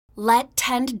Let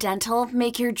Tend Dental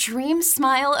make your dream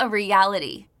smile a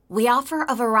reality. We offer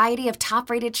a variety of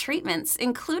top-rated treatments,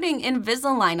 including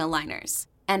Invisalign aligners.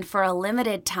 And for a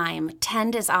limited time,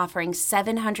 Tend is offering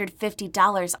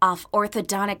 $750 off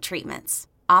orthodontic treatments.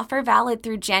 Offer valid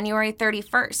through January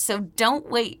 31st, so don't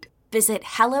wait. Visit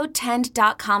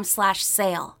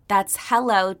hellotend.com/sale. That's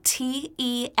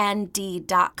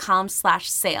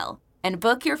hellotend.com/sale. And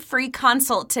book your free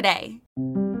consult today.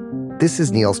 This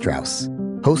is Neil Strauss,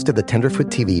 host of the Tenderfoot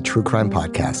TV True Crime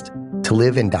Podcast, To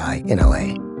Live and Die in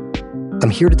LA. I'm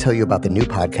here to tell you about the new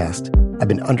podcast I've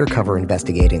been undercover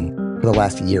investigating for the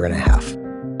last year and a half.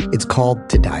 It's called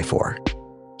To Die For.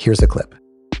 Here's a clip.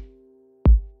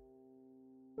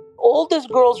 All these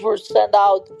girls were sent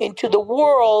out into the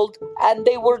world and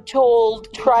they were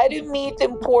told, try to meet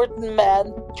important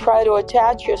men, try to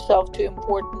attach yourself to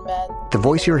important men. The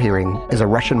voice you're hearing is a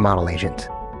Russian model agent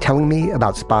telling me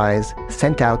about spies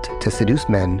sent out to seduce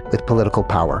men with political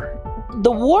power.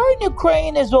 The war in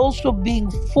Ukraine is also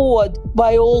being fought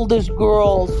by all these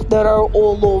girls that are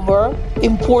all over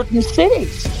important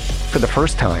cities. For the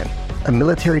first time, a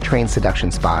military-trained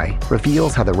seduction spy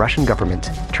reveals how the Russian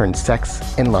government turned sex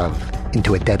and love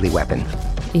into a deadly weapon.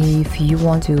 If you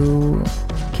want to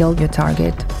kill your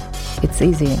target, it's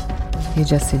easy. You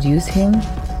just seduce him,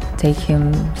 take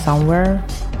him somewhere,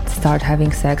 start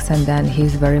having sex, and then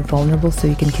he's very vulnerable, so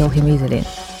you can kill him easily.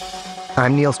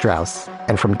 I'm Neil Strauss,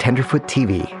 and from Tenderfoot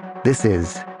TV, this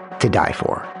is To Die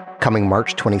For, coming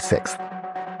March 26th.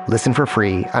 Listen for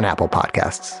free on Apple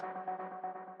Podcasts.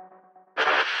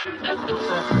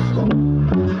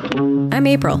 I'm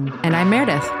April. And I'm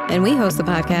Meredith. And we host the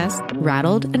podcast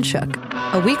Rattled and Shook,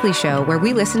 A weekly show where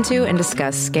we listen to and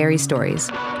discuss scary stories.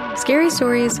 Scary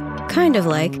stories kind of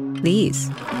like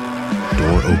these.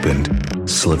 Door opened,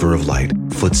 sliver of light,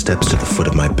 footsteps to the foot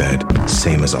of my bed,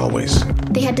 same as always.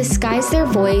 They had disguised their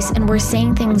voice and were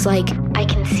saying things like, I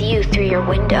can see you through your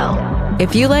window.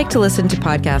 If you like to listen to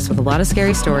podcasts with a lot of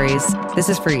scary stories, this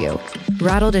is for you.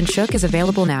 Rattled and Shook is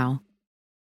available now.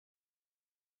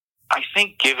 I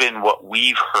think given what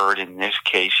we've heard in this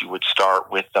case, you would start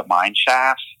with the mine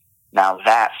shafts. Now,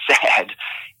 that said,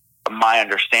 my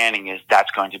understanding is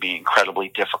that's going to be an incredibly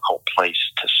difficult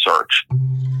place to search.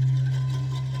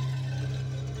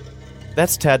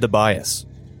 That's Tad Tobias,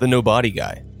 the no body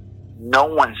guy. No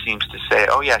one seems to say,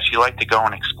 oh, yeah, she liked to go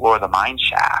and explore the mine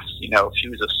shafts. You know, if she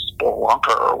was a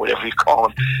spelunker or whatever you call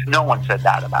them. No one said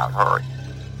that about her.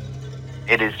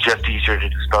 It is just easier to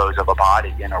dispose of a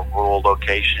body in a rural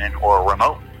location or a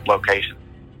remote location.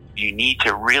 You need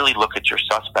to really look at your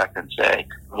suspect and say,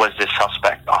 was this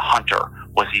suspect a hunter?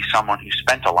 Was he someone who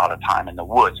spent a lot of time in the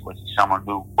woods? Was he someone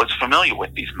who was familiar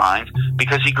with these mines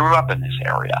because he grew up in this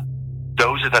area?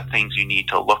 Those are the things you need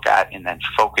to look at and then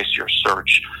focus your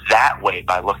search that way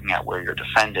by looking at where your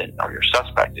defendant or your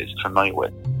suspect is familiar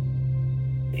with.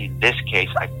 In this case,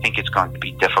 I think it's going to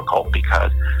be difficult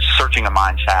because searching a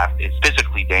mine shaft is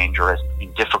physically dangerous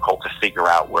and difficult to figure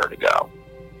out where to go.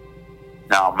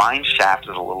 Now, a mine shaft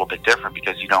is a little bit different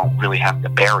because you don't really have to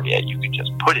bury it. You can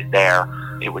just put it there.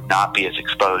 It would not be as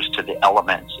exposed to the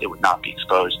elements. It would not be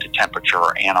exposed to temperature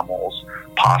or animals,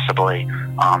 possibly.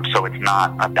 So it's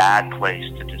not a bad place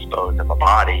to dispose of a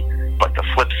body. But the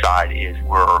flip side is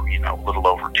we're, a little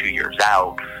over 2 years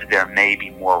out. There may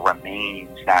be more remains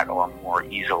that are more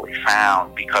easily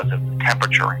found because of the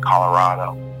temperature in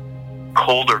Colorado.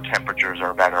 Colder temperatures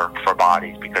are better for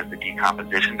bodies because the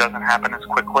decomposition doesn't happen as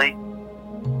quickly.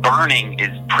 Burning is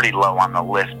pretty low on the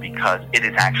list because it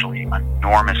is actually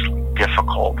enormously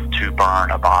difficult to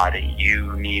burn a body.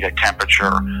 You need a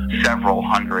temperature several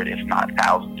hundred, if not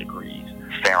 1,000 degrees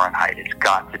Fahrenheit. It's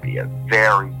got to be a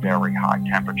very, very high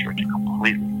temperature to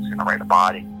completely incinerate a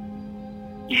body.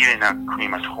 Even a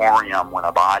crematorium, when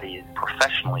a body is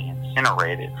professionally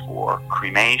incinerated for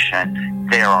cremation,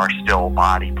 there are still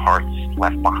body parts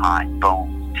left behind,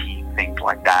 bones, teeth, things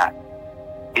like that.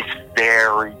 It's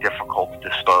very difficult to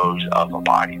dispose of a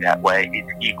body that way.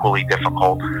 It's equally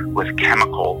difficult with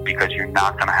chemicals because you're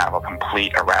not going to have a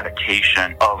complete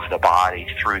eradication of the body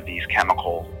through these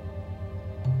chemicals.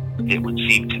 It would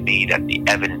seem to me that the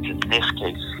evidence in this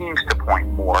case seems to point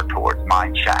more towards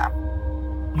mine shaft.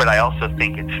 But I also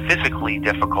think it's physically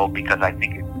difficult because I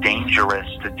think it's dangerous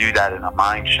to do that in a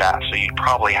mine shaft. So you'd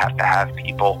probably have to have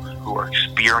people who are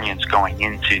experienced going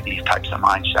into these types of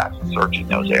mine shafts and searching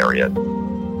those areas.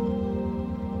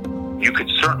 You could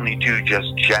certainly do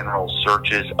just general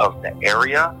searches of the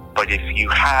area, but if you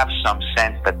have some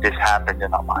sense that this happened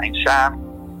in a mine shaft,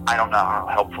 I don't know how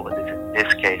helpful it is in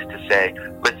this case to say,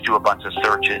 let's do a bunch of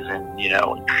searches in, you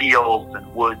know, in fields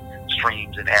and woods and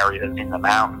streams and areas in the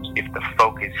mountains, if the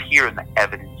focus here and the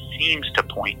evidence seems to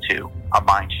point to a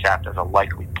mine shaft as a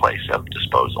likely place of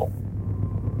disposal.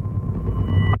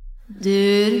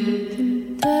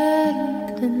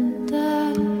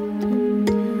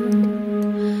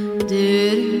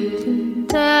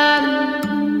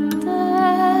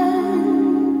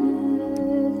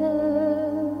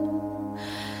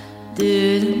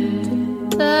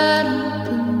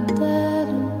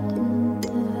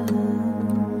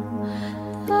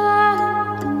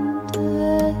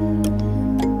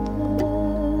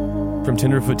 From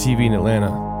Tenderfoot TV in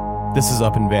Atlanta, this is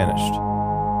Up and Vanished.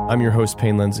 I'm your host,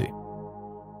 Payne Lindsay.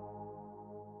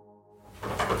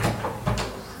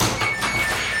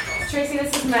 Tracy,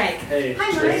 this is Mike. Hey,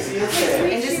 hi, Mike. Tracy.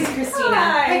 Hey, and this is Christina.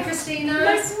 Hi. Christina.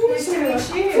 Nice to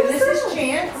meet you. This is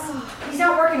Chance. He's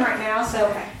not working right now,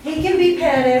 so he can be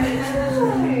petted.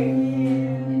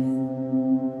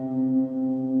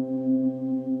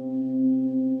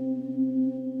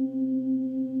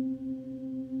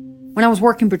 When I was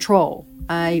working patrol,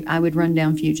 I would run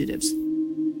down fugitives.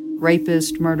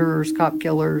 Rapists, murderers, cop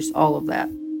killers, all of that.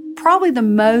 Probably the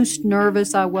most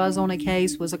nervous I was on a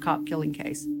case was a cop killing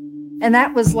case. And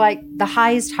that was like the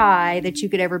highest high that you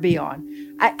could ever be on.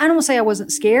 I don't want to say I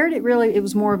wasn't scared. It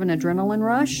was more of an adrenaline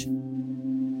rush.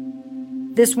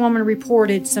 This woman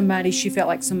reported she felt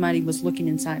like somebody was looking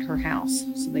inside her house.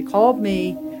 So they called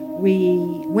me. We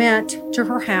went to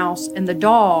her house and the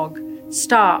dog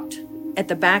stopped at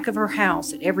the back of her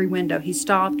house at every window. He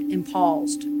stopped and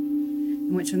paused.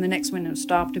 And went to the next window,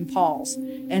 stopped and paused.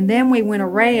 And then we went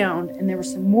around and there were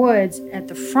some woods at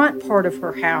the front part of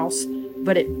her house,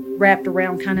 but it wrapped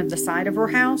around kind of the side of her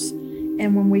house.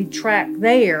 And when we tracked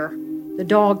there, the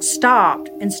dog stopped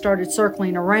and started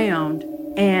circling around.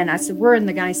 And I said, we're in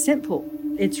the guy's scent pool.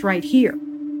 It's right here.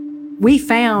 We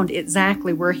found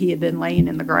exactly where he had been laying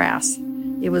in the grass.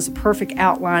 It was a perfect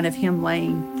outline of him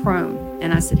laying prone.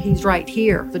 And I said, he's right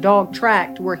here. The dog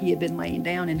tracked where he had been laying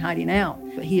down and hiding out,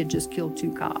 but he had just killed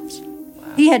 2 cops.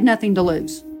 Wow. He had nothing to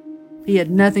lose. He had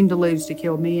nothing to lose to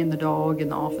kill me and the dog and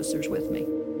the officers with me.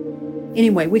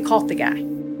 Anyway, we caught the guy.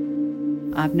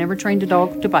 I've never trained a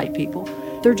dog to bite people.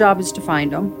 Their job is to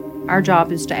find them. Our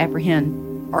job is to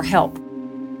apprehend or help.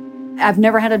 I've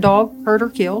never had a dog hurt or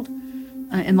killed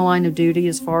in the line of duty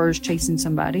as far as chasing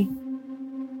somebody.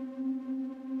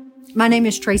 My name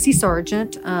is Tracy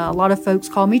Sargent. A lot of folks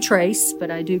call me Trace, but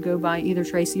I do go by either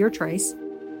Tracy or Trace.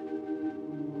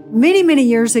 Many, many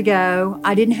years ago,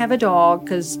 I didn't have a dog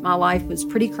because my life was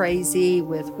pretty crazy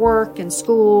with work and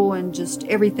school and just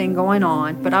everything going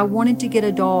on, but I wanted to get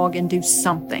a dog and do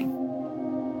something.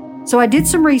 So I did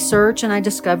some research and I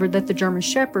discovered that the German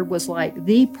Shepherd was like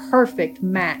the perfect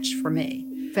match for me.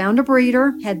 Found a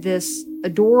breeder, had this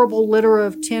adorable litter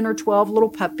of 10 or 12 little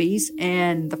puppies,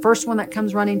 and the first one that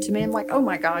comes running to me, I'm like, oh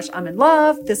my gosh, I'm in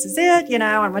love, this is it,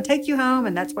 I'm going to take you home,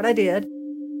 and that's what I did.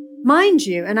 Mind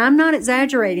you, and I'm not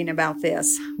exaggerating about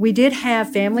this, we did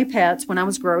have family pets when I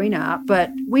was growing up,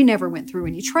 but we never went through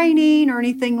any training or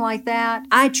anything like that.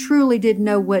 I truly didn't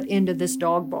know what end of this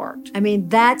dog barked. I mean,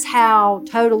 that's how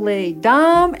totally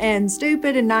dumb and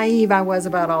stupid and naive I was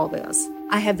about all this.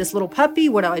 I have this little puppy.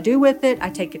 What do I do with it? I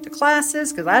take it to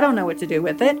classes because I don't know what to do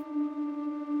with it.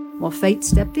 Well, fate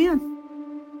stepped in.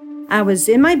 I was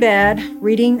in my bed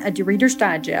reading a Reader's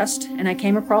Digest, and I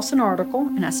came across an article,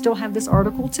 and I still have this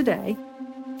article today.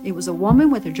 It was a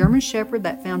woman with a German Shepherd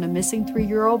that found a missing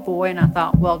 3-year-old boy, and I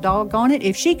thought, well, doggone it,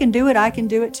 if she can do it, I can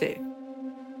do it too.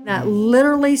 That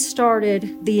literally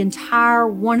started the entire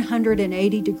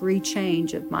 180-degree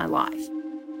change of my life.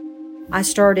 I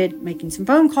started making some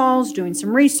phone calls, doing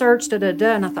some research,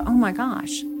 and I thought, oh my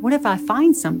gosh, what if I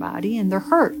find somebody and they're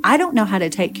hurt? I don't know how to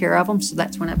take care of them, so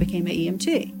that's when I became an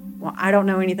EMT. Well, I don't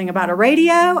know anything about a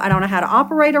radio. I don't know how to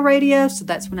operate a radio, so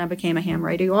that's when I became a ham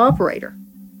radio operator.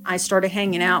 I started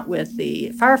hanging out with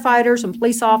the firefighters and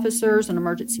police officers and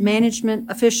emergency management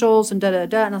officials and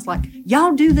and I was like,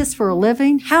 y'all do this for a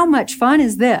living? How much fun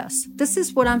is this? This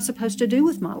is what I'm supposed to do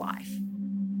with my life.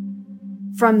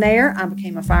 From there, I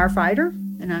became a firefighter,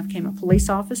 and I became a police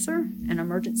officer, an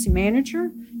emergency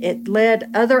manager. It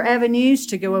led other avenues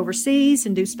to go overseas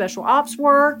and do special ops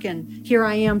work, and here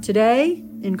I am today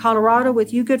in Colorado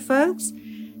with you good folks.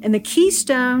 And the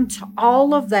keystone to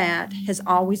all of that has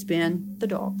always been the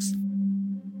dogs.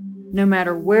 No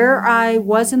matter where I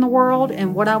was in the world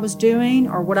and what I was doing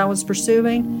or what I was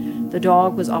pursuing, the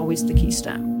dog was always the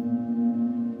keystone.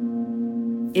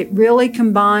 It really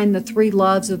combined the 3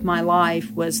 loves of my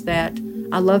life was that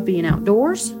I love being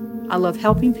outdoors, I love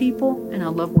helping people, and I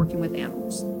love working with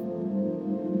animals.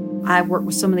 I work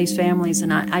with some of these families,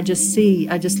 and I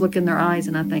just look in their eyes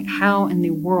and I think, how in the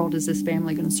world is this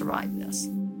family going to survive this?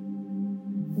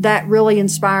 That really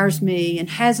inspires me and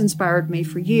has inspired me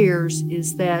for years,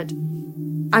 is that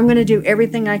I'm going to do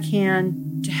everything I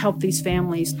can to help these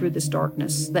families through this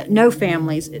darkness that no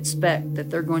families expect that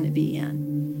they're going to be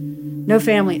in. No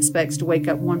family expects to wake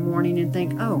up one morning and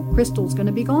think, oh, Crystal's going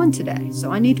to be gone today,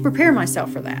 so I need to prepare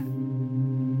myself for that.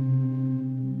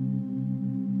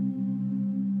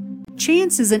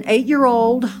 Chance is an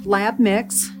 8-year-old lab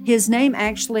mix. His name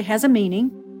actually has a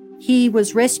meaning. He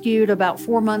was rescued about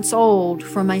 4 months old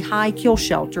from a high kill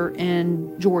shelter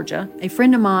in Georgia. A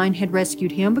friend of mine had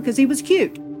rescued him because he was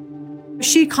cute.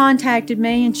 She contacted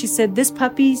me and she said, this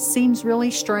puppy seems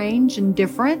really strange and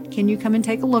different. Can you come and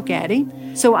take a look at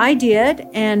him? So I did,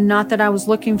 and not that I was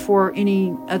looking for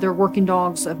any other working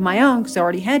dogs of my own because I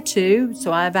already had 2. So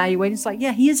I evaluated. It's like,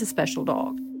 yeah, he is a special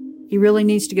dog. He really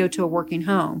needs to go to a working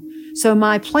home. So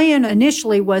my plan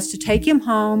initially was to take him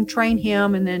home, train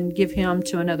him, and then give him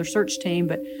to another search team.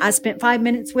 But I spent 5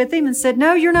 minutes with him and said,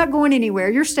 no, you're not going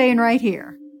anywhere. You're staying right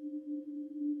here.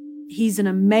 He's an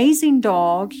amazing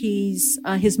dog. His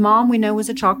mom, we know, was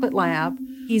a chocolate lab.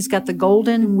 He's got the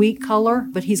golden wheat color,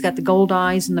 but he's got the gold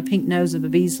eyes and the pink nose of a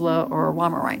Vizsla or a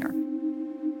Weimaraner.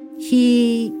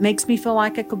 He makes me feel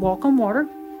like I could walk on water.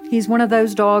 He's one of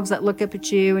those dogs that look up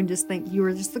at you and just think you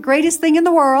are just the greatest thing in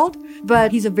the world.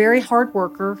 But he's a very hard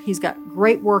worker. He's got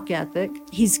great work ethic.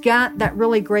 He's got that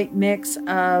really great mix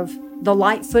of the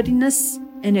light-footedness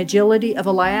and agility of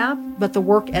a lab, but the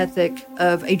work ethic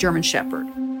of a German Shepherd.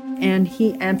 And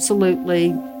he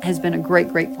absolutely has been a great,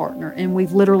 great partner. And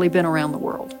we've literally been around the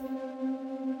world.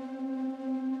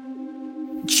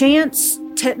 Chance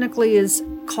technically is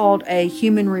called a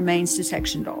human remains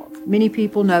detection dog. Many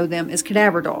people know them as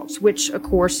cadaver dogs, which, of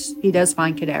course, he does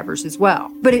find cadavers as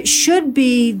well. But it should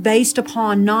be based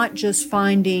upon not just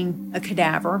finding a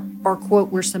cadaver or,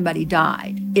 quote, where somebody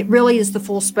died. It really is the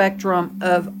full spectrum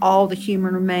of all the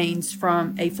human remains,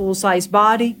 from a full-size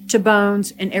body to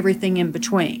bones and everything in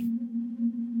between.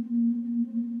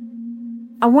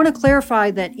 I want to clarify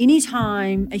that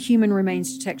anytime a human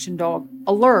remains detection dog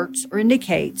alerts or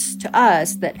indicates to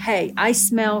us that, hey, I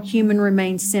smell human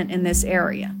remains scent in this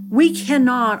area, we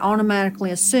cannot automatically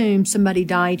assume somebody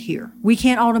died here. We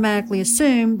can't automatically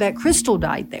assume that Crystal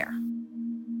died there.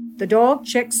 The dog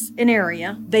checks an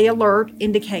area, they alert,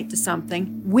 indicate to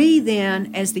something. We then,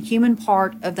 as the human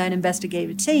part of that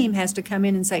investigative team, has to come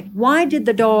in and say, why did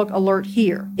the dog alert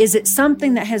here? Is it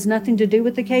something that has nothing to do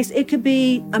with the case? It could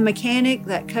be a mechanic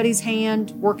that cut his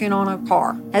hand working on a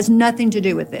car. Has nothing to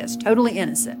do with this, totally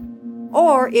innocent.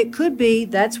 Or it could be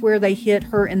that's where they hit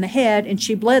her in the head and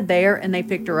she bled there and they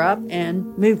picked her up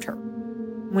and moved her.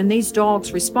 When these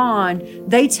dogs respond,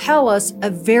 they tell us a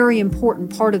very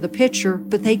important part of the picture,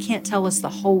 but they can't tell us the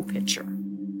whole picture.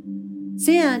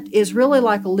 Scent is really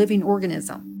like a living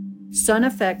organism. Sun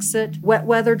affects it, wet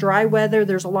weather, dry weather,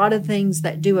 there's a lot of things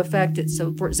that do affect it.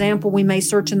 So, for example, we may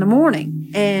search in the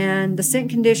morning and the scent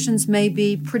conditions may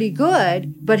be pretty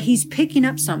good, but he's picking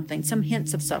up something, some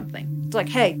hints of something. It's like,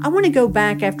 hey, I want to go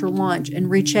back after lunch and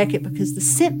recheck it because the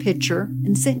scent picture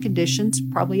and scent conditions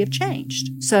probably have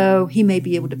changed. So he may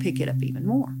be able to pick it up even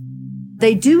more.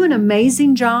 They do an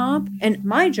amazing job, and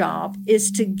my job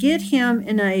is to get him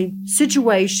in a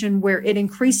situation where it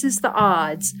increases the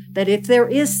odds that if there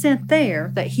is scent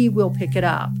there, that he will pick it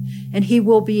up. And he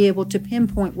will be able to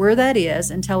pinpoint where that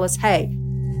is and tell us, hey,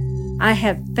 I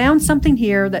have found something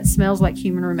here that smells like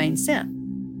human remains scent.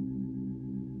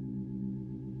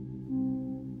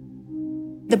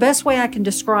 The best way I can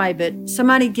describe it,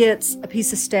 somebody gets a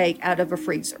piece of steak out of a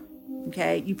freezer,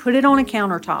 okay? You put it on a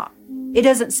countertop. It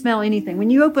doesn't smell anything. When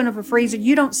you open up a freezer,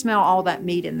 you don't smell all that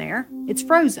meat in there. It's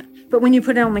frozen. But when you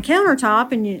put it on the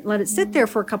countertop and you let it sit there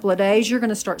for a couple of days, you're going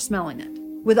to start smelling it.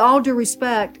 With all due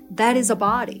respect, that is a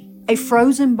body. A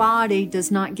frozen body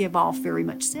does not give off very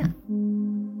much scent.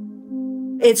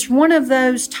 It's one of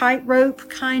those tightrope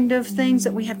kind of things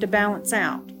that we have to balance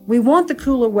out. We want the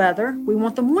cooler weather, we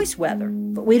want the moist weather,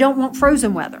 but we don't want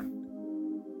frozen weather.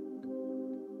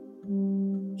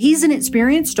 He's an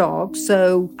experienced dog,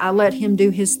 so I let him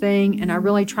do his thing, and I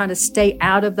really try to stay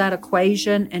out of that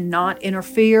equation and not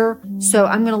interfere. So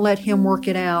I'm going to let him work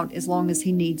it out as long as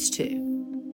he needs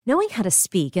to. Knowing how to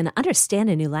speak and understand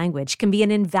a new language can be an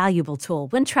invaluable tool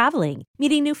when traveling,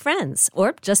 meeting new friends,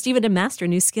 or just even to master a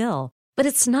new skill. But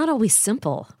it's not always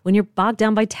simple when you're bogged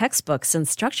down by textbooks and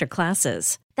structured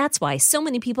classes. That's why so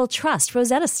many people trust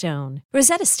Rosetta Stone.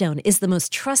 Rosetta Stone is the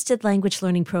most trusted language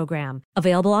learning program,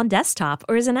 available on desktop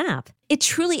or as an app. It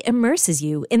truly immerses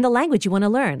you in the language you want to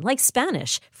learn, like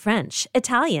Spanish, French,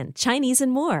 Italian, Chinese,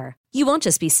 and more. You won't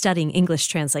just be studying English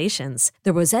translations.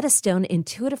 The Rosetta Stone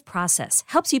intuitive process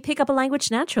helps you pick up a language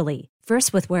naturally,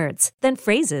 first with words, then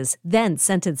phrases, then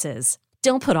sentences.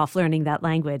 Don't put off learning that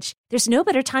language. There's no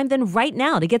better time than right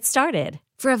now to get started.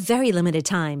 For a very limited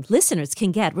time, listeners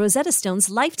can get Rosetta Stone's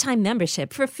lifetime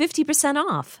membership for 50%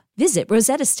 off. Visit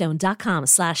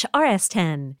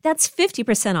rosettastone.com/rs10. That's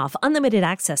 50% off unlimited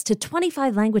access to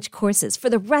 25 language courses for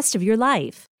the rest of your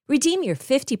life. Redeem your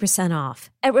 50% off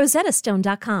at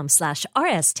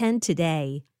rosettastone.com/rs10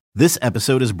 today. This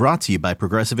episode is brought to you by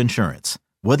Progressive Insurance.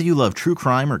 Whether you love true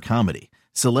crime or comedy,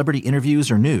 celebrity interviews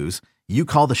or news, you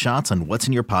call the shots on what's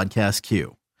in your podcast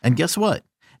queue. And guess what?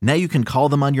 Now you can call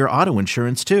them on your auto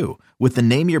insurance too with the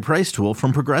Name Your Price tool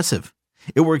from Progressive.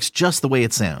 It works just the way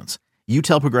it sounds. You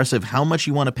tell Progressive how much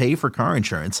you want to pay for car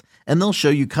insurance, and they'll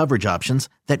show you coverage options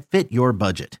that fit your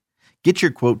budget. Get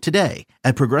your quote today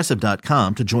at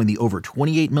Progressive.com to join the over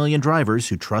 28 million drivers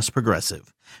who trust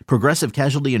Progressive. Progressive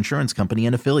Casualty Insurance Company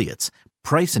and Affiliates.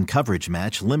 Price and coverage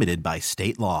match limited by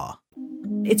state law.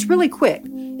 It's really quick.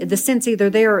 The scent's either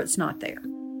there or it's not there.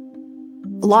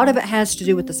 A lot of it has to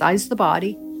do with the size of the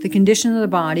body, the condition of the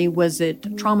body. Was it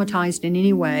traumatized in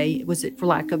any way? Was it, for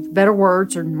lack of better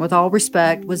words, or with all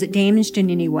respect, was it damaged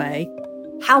in any way?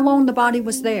 How long the body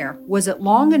was there. Was it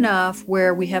long enough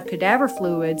where we have cadaver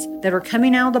fluids that are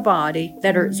coming out of the body,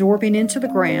 that are absorbing into the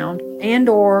ground, and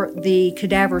or the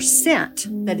cadaver scent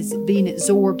that is being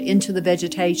absorbed into the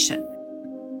vegetation?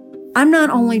 I'm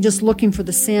not only just looking for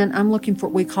the scent, I'm looking for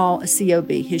what we call a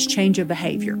COB, his change of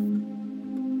behavior.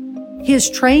 His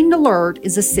trained alert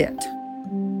is a sit.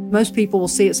 Most people will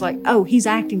see it's like, oh, he's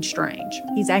acting strange.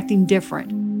 He's acting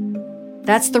different.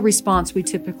 That's the response we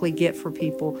typically get for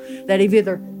people that have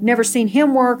either never seen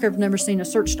him work or have never seen a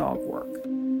search dog work.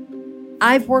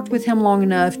 I've worked with him long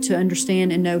enough to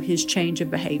understand and know his change of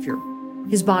behavior,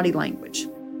 his body language.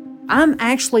 I'm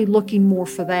actually looking more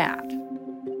for that.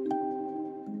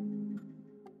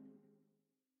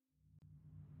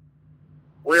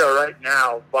 We are right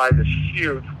now by this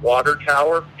huge water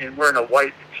tower, and we're in a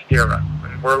white Xterra.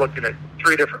 And we're looking at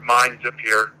 3 different mines up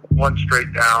here, one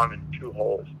straight down and 2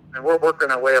 holes. And we're working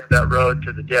our way up that road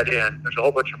to the dead end. There's a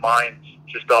whole bunch of mines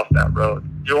just off that road.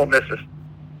 You won't miss us.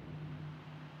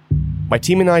 My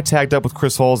team and I tagged up with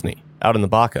Chris Holsney out in the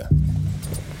Baca.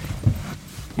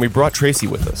 We brought Tracy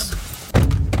with us.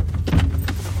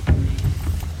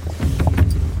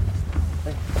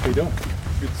 Hey, how you doing?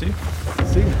 Good to see you. Good to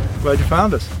see you. Glad you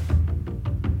found us.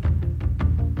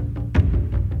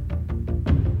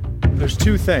 There's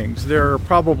 2 things. There are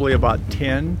probably about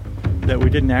 10 that we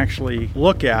didn't actually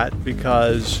look at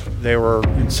because they were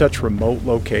in such remote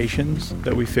locations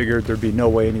that we figured there'd be no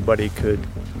way anybody could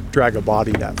drag a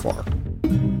body that far.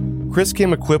 Chris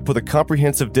came equipped with a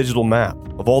comprehensive digital map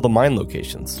of all the mine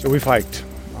locations. So we've hiked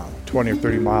 20 or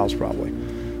 30 miles probably.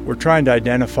 We're trying to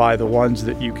identify the ones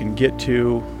that you can get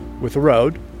to with a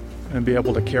road and be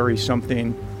able to carry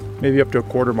something maybe up to a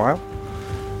quarter mile.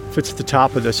 If it's at the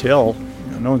top of this hill,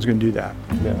 no one's going to do that.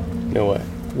 Yeah, no way.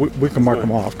 We can mark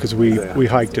them off because we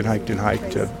hiked and hiked and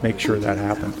hiked to make sure that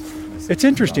happened. It's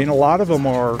interesting. A lot of them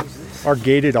are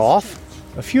gated off.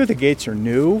 A few of the gates are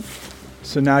new,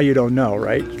 so now you don't know,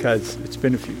 right? Because it's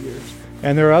been a few years.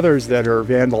 And there are others that are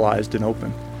vandalized and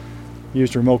open.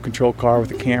 Used a remote control car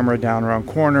with a camera down around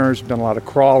corners, done a lot of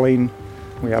crawling.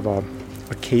 We have a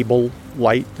cable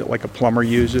light that like a plumber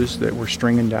uses that we're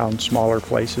stringing down smaller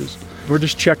places. We're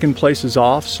just checking places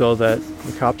off so that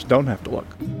the cops don't have to look.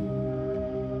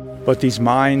 But these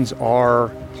mines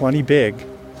are plenty big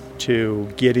to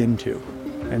get into.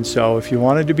 And so if you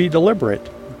wanted to be deliberate,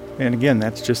 and again,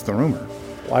 that's just the rumor,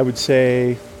 I would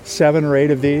say 7 or 8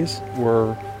 of these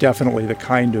were definitely the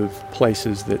kind of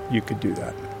places that you could do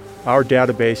that. Our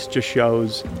database just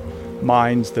shows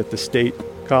mines that the state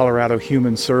Colorado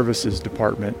Human Services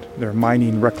Department, their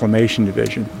Mining Reclamation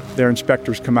Division, their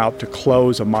inspectors come out to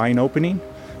close a mine opening.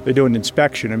 They do an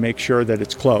inspection and make sure that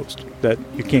it's closed, that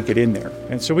you can't get in there.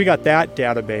 And so we got that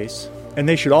database, and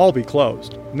they should all be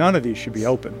closed. None of these should be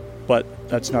open, but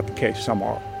that's not the case. Some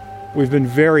are. We've been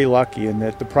very lucky in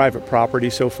that the private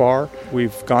property so far,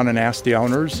 we've gone and asked the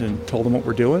owners and told them what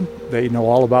we're doing. They know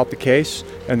all about the case,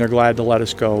 and they're glad to let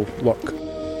us go look.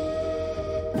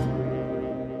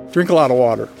 Drink a lot of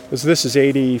water. As this is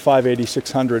 85,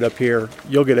 8600 up here,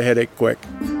 you'll get a headache quick.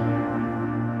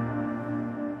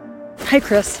 Hi,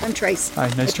 Chris. I'm Trace. Hi,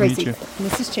 nice to meet you. And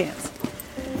this is Chance.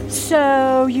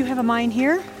 So you have a mine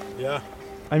here? Yeah.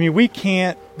 I mean, we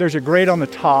can't, there's a grate on the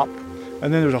top,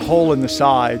 and then there's a hole in the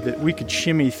side that we could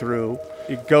shimmy through.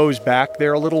 It goes back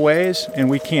there a little ways, and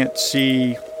we can't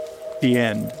see the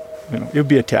end. It would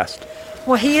be a test.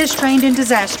 Well, he is trained in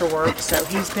disaster work, so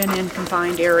he's been in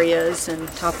confined areas and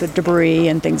top of debris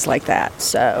and things like that.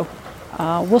 So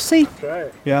we'll see.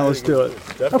 Yeah, let's do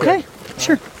it. Okay,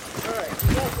 sure.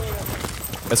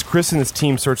 As Chris and his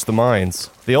team searched the mines,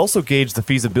 they also gauged the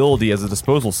feasibility as a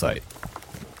disposal site.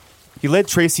 He led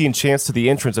Tracy and Chance to the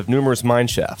entrance of numerous mine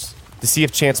shafts to see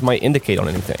if Chance might indicate on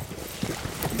anything.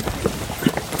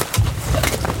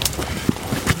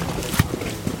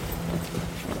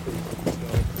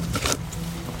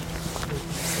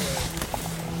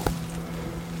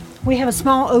 We have a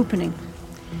small opening.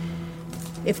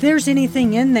 If there's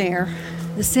anything in there,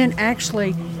 the scent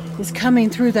actually is coming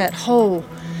through that hole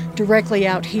directly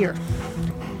out here.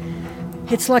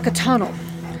 It's like a tunnel.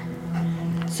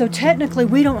 So technically,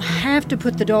 we don't have to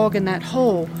put the dog in that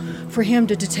hole for him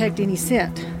to detect any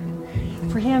scent.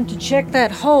 For him to check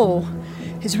that hole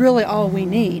is really all we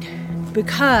need,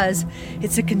 because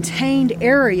it's a contained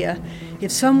area.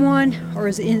 If someone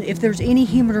if there's any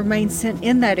human remains scent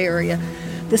in that area,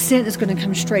 the scent is going to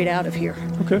come straight out of here.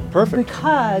 Okay, perfect.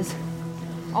 Because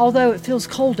although it feels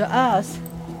cold to us,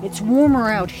 it's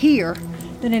warmer out here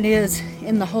than it is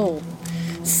in the hole.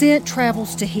 Scent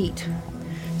travels to heat.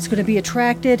 It's going to be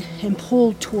attracted and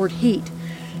pulled toward heat.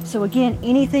 So again,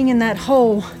 anything in that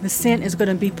hole, the scent is going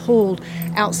to be pulled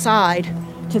outside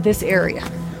to this area.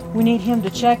 We need him to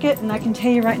check it, and I can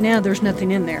tell you right now there's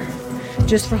nothing in there.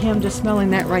 Just for him just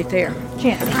smelling that right there.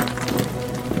 Chance.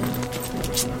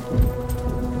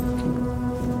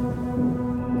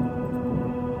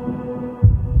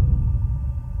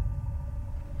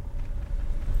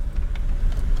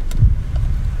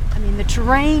 The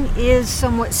terrain is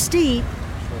somewhat steep,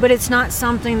 but it's not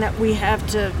something that we have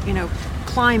to,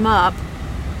 climb up,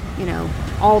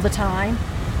 all the time.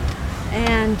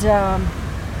 And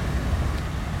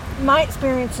my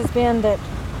experience has been that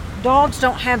dogs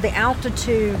don't have the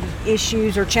altitude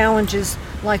issues or challenges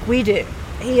like we do.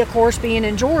 He, of course, being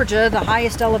in Georgia, the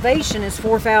highest elevation is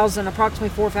approximately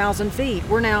 4,000 feet.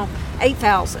 We're now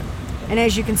 8,000. And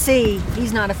as you can see,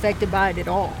 he's not affected by it at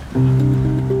all.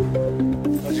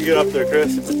 How'd you get up there,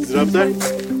 Chris? Is it up there?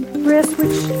 Chris, which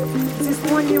is this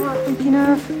one you were thinking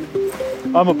of?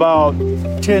 I'm about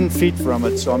 10 feet from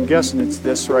it, so I'm guessing it's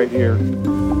this right here.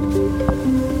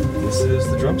 This is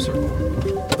the drum circle.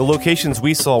 The locations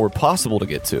we saw were possible to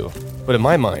get to, but in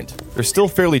my mind, they're still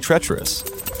fairly treacherous.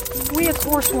 We, of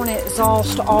course, want to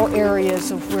exhaust all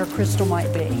areas of where Crystal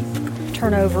might be.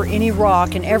 Turn over any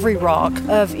rock and every rock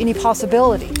of any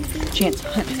possibility. Chance,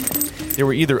 hunt. They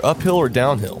were either uphill or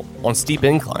downhill, on steep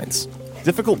inclines.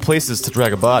 Difficult places to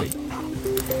drag a body.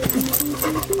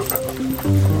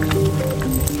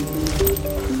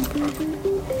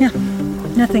 Yeah,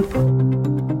 nothing.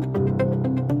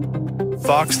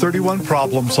 Fox 31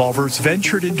 problem solvers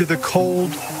ventured into the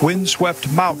cold,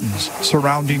 windswept mountains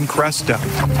surrounding Cresta.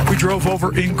 We drove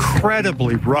over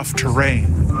incredibly rough terrain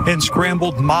and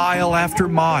scrambled mile after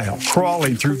mile,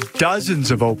 crawling through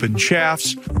dozens of open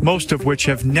shafts, most of which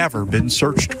have never been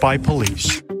searched by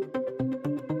police.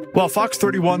 While Fox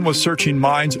 31 was searching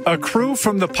mines, a crew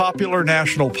from the popular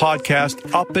national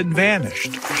podcast Up and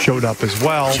Vanished showed up as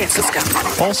well,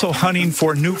 also hunting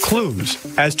for new clues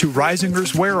as to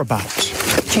Reisinger's whereabouts.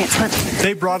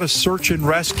 They brought a search and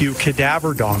rescue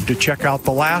cadaver dog to check out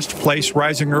the last place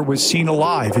Reisinger was seen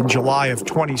alive in July of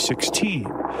 2016,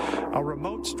 a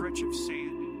remote stretch of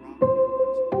sand.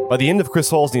 By the end of Chris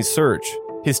Halsey's search,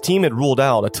 his team had ruled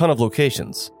out a ton of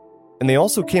locations. And they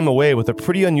also came away with a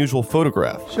pretty unusual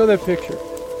photograph. Show that picture.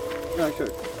 No, sure.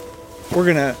 I'm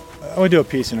going to do a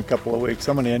piece in a couple of weeks.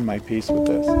 I'm going to end my piece with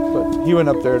this. But he went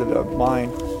up there to the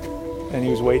mine, and he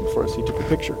was waiting for us. He took a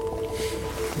picture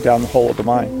down the hole of the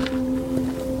mine.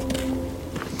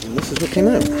 And this is what came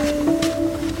out.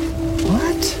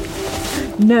 What?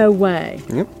 No way.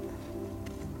 Yep.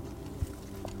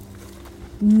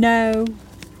 No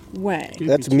way.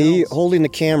 That's me holding the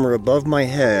camera above my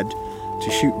head to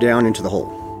shoot down into the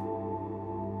hole.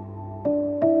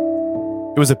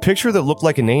 It was a picture that looked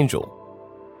like an angel,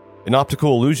 an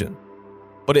optical illusion,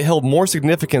 but it held more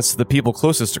significance to the people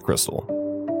closest to Crystal.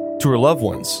 To her loved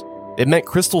ones, it meant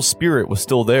Crystal's spirit was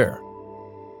still there.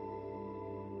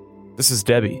 This is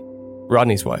Debbie,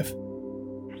 Rodney's wife.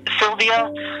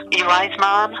 Sylvia, Eli's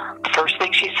mom, the first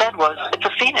thing she said was, "It's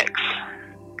a phoenix."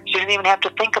 She didn't even have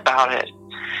to think about it.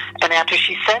 And after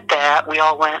she said that, we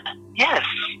all went, "Yes.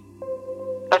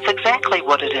 That's exactly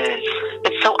what it is.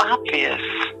 It's so obvious."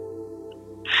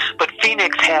 But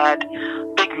Phoenix had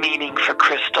big meaning for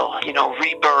Crystal,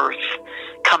 rebirth,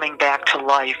 coming back to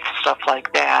life, stuff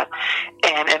like that.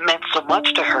 And it meant so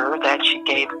much to her that she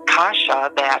gave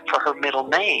Kasha that for her middle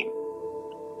name.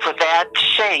 For that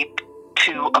shape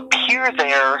to appear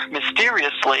there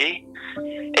mysteriously,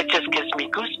 it just gives me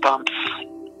goosebumps.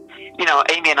 You know,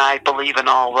 Amy and I believe in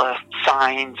all the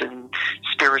signs and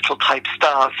spiritual type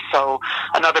stuff, so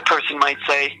another person might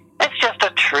say, it's just a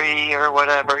tree or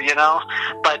whatever, you know,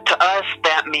 but to us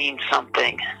that means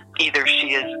something. Either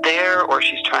she is there or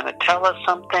she's trying to tell us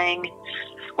something.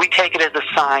 We take it as a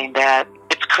sign that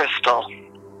it's Crystal.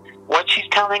 What she's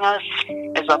telling us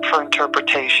is up for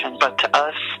interpretation, but to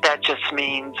us, that just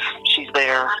means she's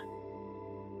there.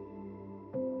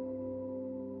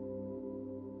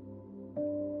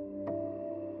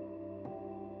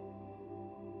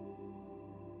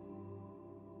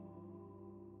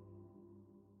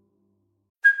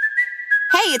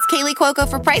 Hey, it's Kaylee Cuoco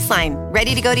for Priceline.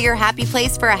 Ready to go to your happy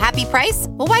place for a happy price?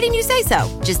 Well, why didn't you say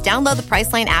so? Just download the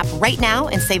Priceline app right now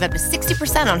and save up to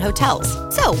 60% on hotels.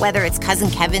 So whether it's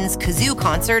Cousin Kevin's Kazoo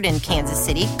Concert in Kansas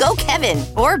City, go Kevin,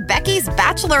 or Becky's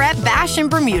Bachelorette Bash in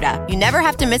Bermuda, you never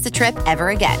have to miss a trip ever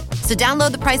again. So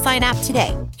download the Priceline app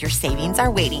today. Your savings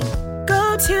are waiting.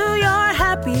 Go to your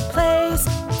happy place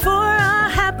for a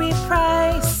happy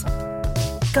price.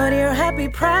 Go to your happy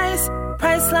price,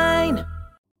 Priceline.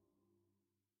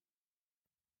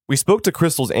 We spoke to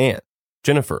Crystal's aunt,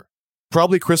 Jennifer,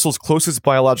 probably Crystal's closest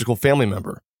biological family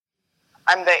member.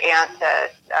 I'm the aunt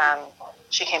that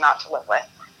she came out to live with.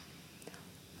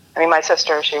 I mean, my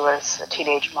sister, she was a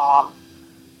teenage mom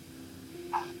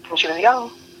when she was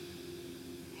young.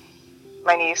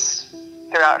 My niece,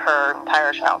 throughout her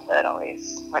entire childhood,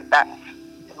 always went back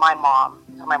to my mom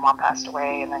until my mom passed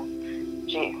away, and then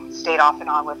she stayed off and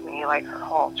on with me like her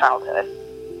whole childhood.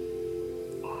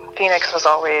 Phoenix was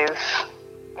always,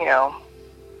 you know,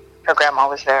 her grandma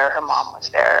was there, her mom was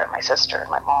there, my sister,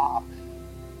 my mom.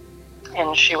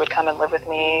 And she would come and live with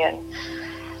me in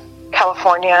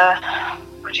California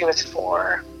when she was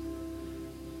 4.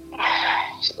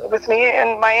 She lived with me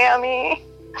in Miami.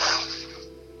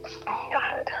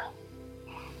 God.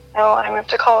 And when I moved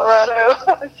to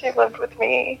Colorado, she lived with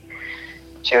me.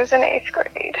 She was in 8th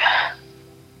grade.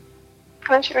 And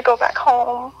then she would go back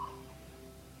home.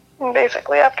 And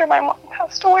basically after my mom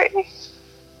passed away,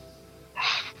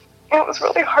 it was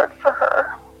really hard for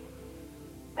her.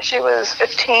 She was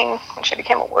 15 when she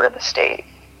became a ward of the state.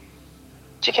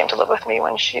 She came to live with me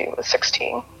when she was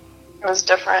 16. It was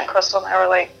different. Crystal and I were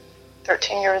like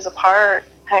 13 years apart.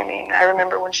 I mean, I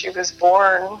remember when she was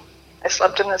born, I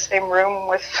slept in the same room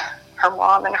with her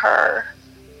mom and her.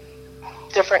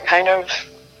 Different kind of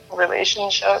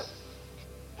relationship.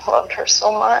 I loved her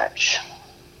so much.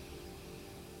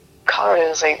 Colorado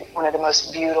is like one of the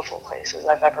most beautiful places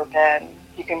I've ever been.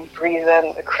 You can breathe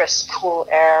in the crisp, cool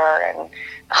air and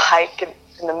hike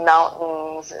in the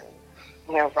mountains and,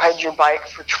 you know, ride your bike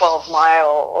for 12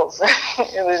 miles.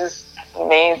 It was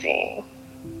amazing.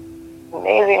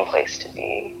 Amazing place to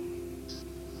be.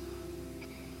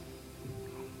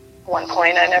 At one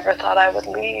point, I never thought I would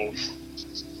leave.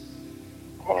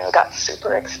 You know, it got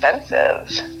super expensive.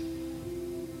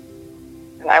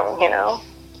 And I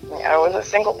was a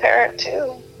single parent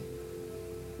too.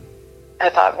 I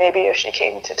thought maybe if she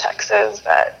came to Texas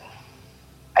that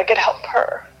I could help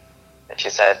her. But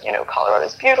she said, you know,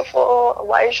 Colorado's beautiful,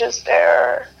 Elijah's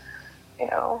there, you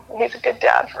know, he's a good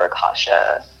dad for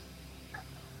Akasha.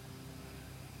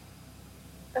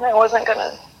 And I wasn't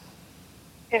gonna,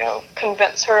 you know,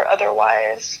 convince her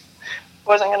otherwise.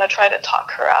 Wasn't gonna try to talk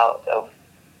her out of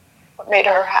what made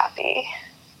her happy.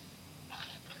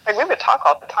 Like, we would talk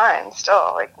all the time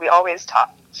still, like we always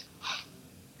talked.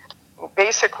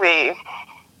 Basically,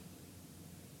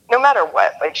 no matter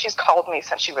what, like, she's called me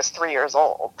since she was 3 years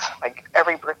old, like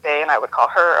every birthday, and I would call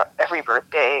her every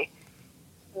birthday.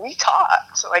 We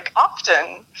talked, like,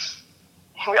 often.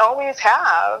 We always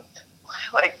have.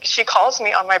 Like, she calls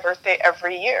me on my birthday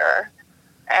every year,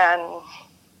 and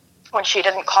when she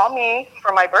didn't call me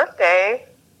for my birthday,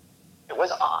 it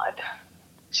was odd.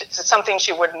 It's something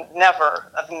she would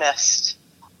never have missed.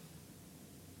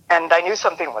 And I knew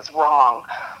something was wrong,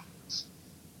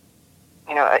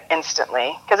 you know,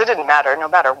 instantly, because it didn't matter, no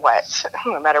matter what,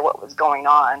 no matter what was going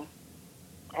on.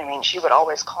 I mean, she would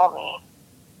always call me.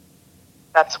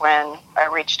 That's when I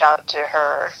reached out to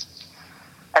her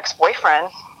ex-boyfriend,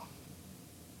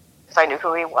 because I knew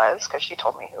who he was, because she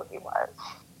told me who he was,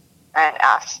 and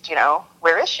asked, you know,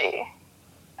 where is she?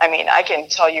 I mean, I can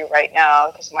tell you right now,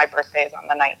 because my birthday is on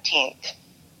the 19th,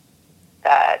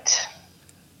 that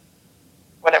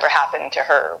whatever happened to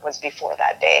her was before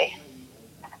that day.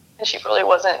 And she really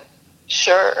wasn't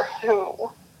sure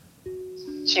who.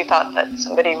 She thought that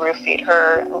somebody roofied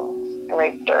her and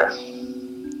raped her.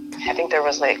 I think there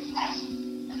was like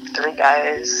 3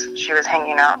 guys she was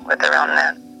hanging out with around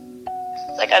then.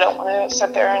 It's like I don't want to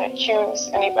sit there and accuse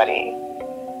anybody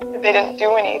that they didn't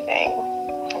do anything,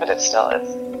 but it's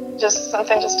just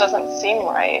something just doesn't seem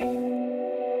right.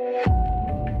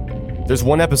 There's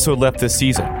one episode left this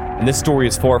season, and this story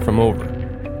is far from over.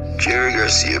 Jerry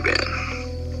Garcia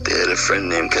Band. They had a friend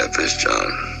named Catfish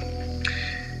John.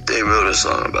 They wrote a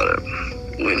song about it.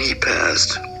 When he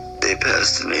passed, they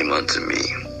passed the name on to me,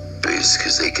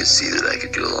 because they could see that I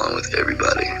could get along with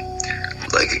everybody,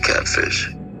 like a catfish.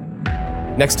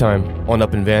 Next time on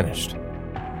Up and Vanished.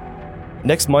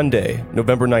 Next Monday,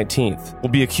 November 19th, will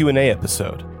be a Q&A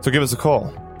episode, so give us a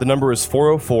call. The number is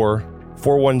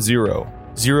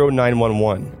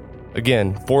 404-410-0911.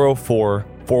 Again,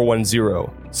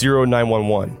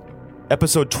 404-410-0911.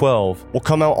 Episode 12 will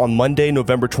come out on Monday,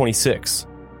 November 26th.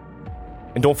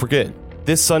 And don't forget,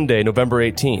 this Sunday, November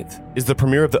 18th, is the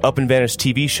premiere of the Up and Vanished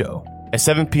TV show at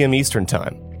 7 p.m. Eastern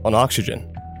Time on Oxygen.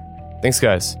 Thanks,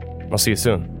 guys. I'll see you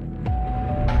soon.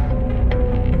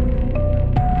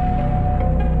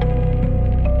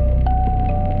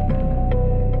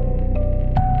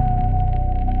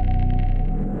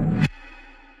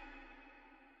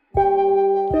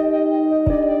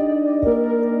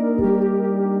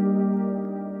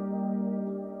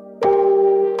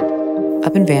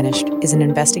 Up and Vanished is an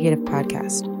investigative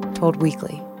podcast told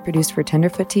weekly, produced for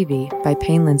Tenderfoot TV by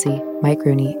Payne Lindsay, Mike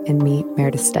Rooney, and me,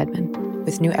 Meredith Stedman,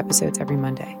 with new episodes every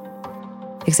Monday.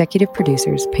 Executive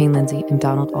producers Payne Lindsay and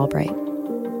Donald Albright.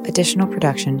 Additional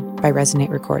production by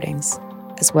Resonate Recordings,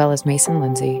 as well as Mason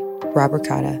Lindsay, Rob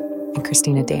Ricotta, and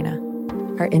Christina Dana.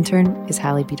 Our intern is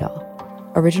Hallie Bidal.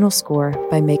 Original score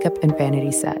by Makeup and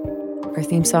Vanity Set. Our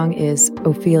theme song is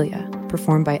Ophelia,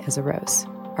 performed by Ezra Rose.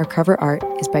 Our cover art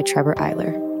is by Trevor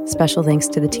Eiler. Special thanks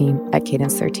to the team at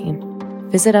Cadence 13.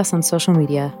 Visit us on social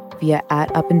media via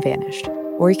 @UpAndVanished,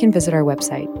 or you can visit our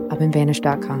website,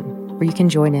 upandvanished.com, where you can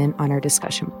join in on our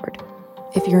discussion board.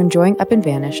 If you're enjoying Up and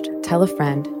Vanished, tell a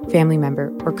friend, family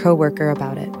member, or coworker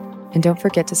about it. And don't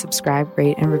forget to subscribe,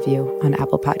 rate, and review on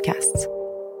Apple Podcasts.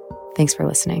 Thanks for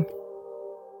listening.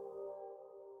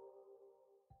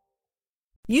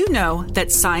 You know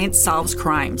that science solves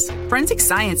crimes. Forensic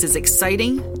science is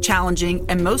exciting, challenging,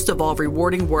 and most of all,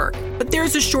 rewarding work. But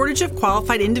there's a shortage of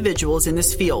qualified individuals in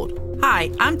this field. Hi,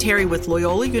 I'm Terry with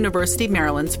Loyola University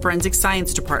Maryland's Forensic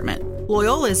Science Department.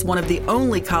 Loyola is one of the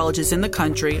only colleges in the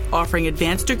country offering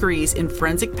advanced degrees in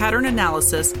forensic pattern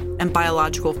analysis and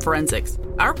biological forensics.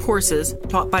 Our courses,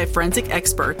 taught by forensic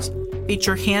experts,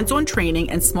 feature hands-on training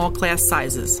and small class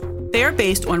sizes. They are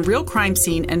based on real crime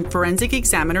scene and forensic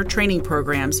examiner training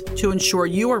programs to ensure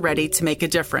you are ready to make a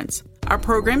difference. Our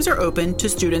programs are open to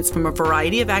students from a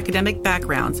variety of academic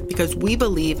backgrounds because we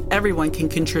believe everyone can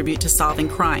contribute to solving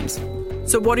crimes.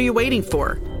 So what are you waiting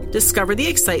for? Discover the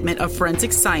excitement of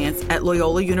forensic science at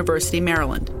Loyola University,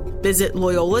 Maryland. Visit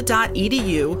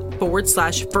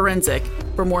loyola.edu/forensic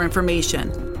for more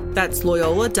information. That's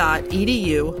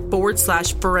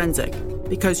loyola.edu/forensic,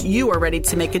 because you are ready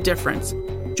to make a difference.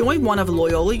 Join one of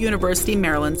Loyola University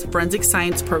Maryland's forensic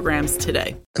science programs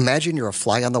today. Imagine you're a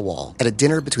fly on the wall at a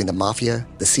dinner between the Mafia,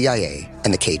 the CIA,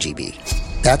 and the KGB.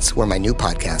 That's where my new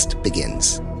podcast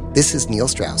begins. This is Neil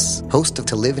Strauss, host of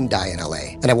To Live and Die in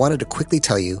LA, and I wanted to quickly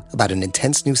tell you about an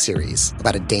intense new series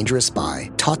about a dangerous spy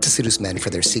taught to seduce men for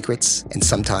their secrets and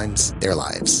sometimes their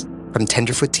lives. From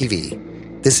Tenderfoot TV,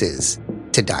 this is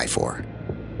To Die For.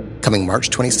 Coming March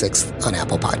 26th on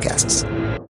Apple Podcasts.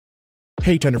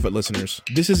 Hey Tenderfoot listeners,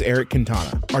 this is Eric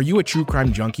Quintana. Are you a true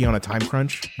crime junkie on a time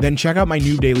crunch? Then check out my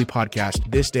new daily podcast,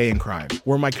 This Day in Crime,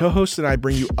 where my co-hosts and I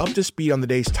bring you up to speed on the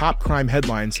day's top crime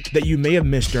headlines that you may have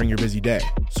missed during your busy day.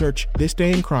 Search This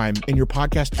Day in Crime in your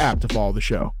podcast app to follow the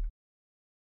show.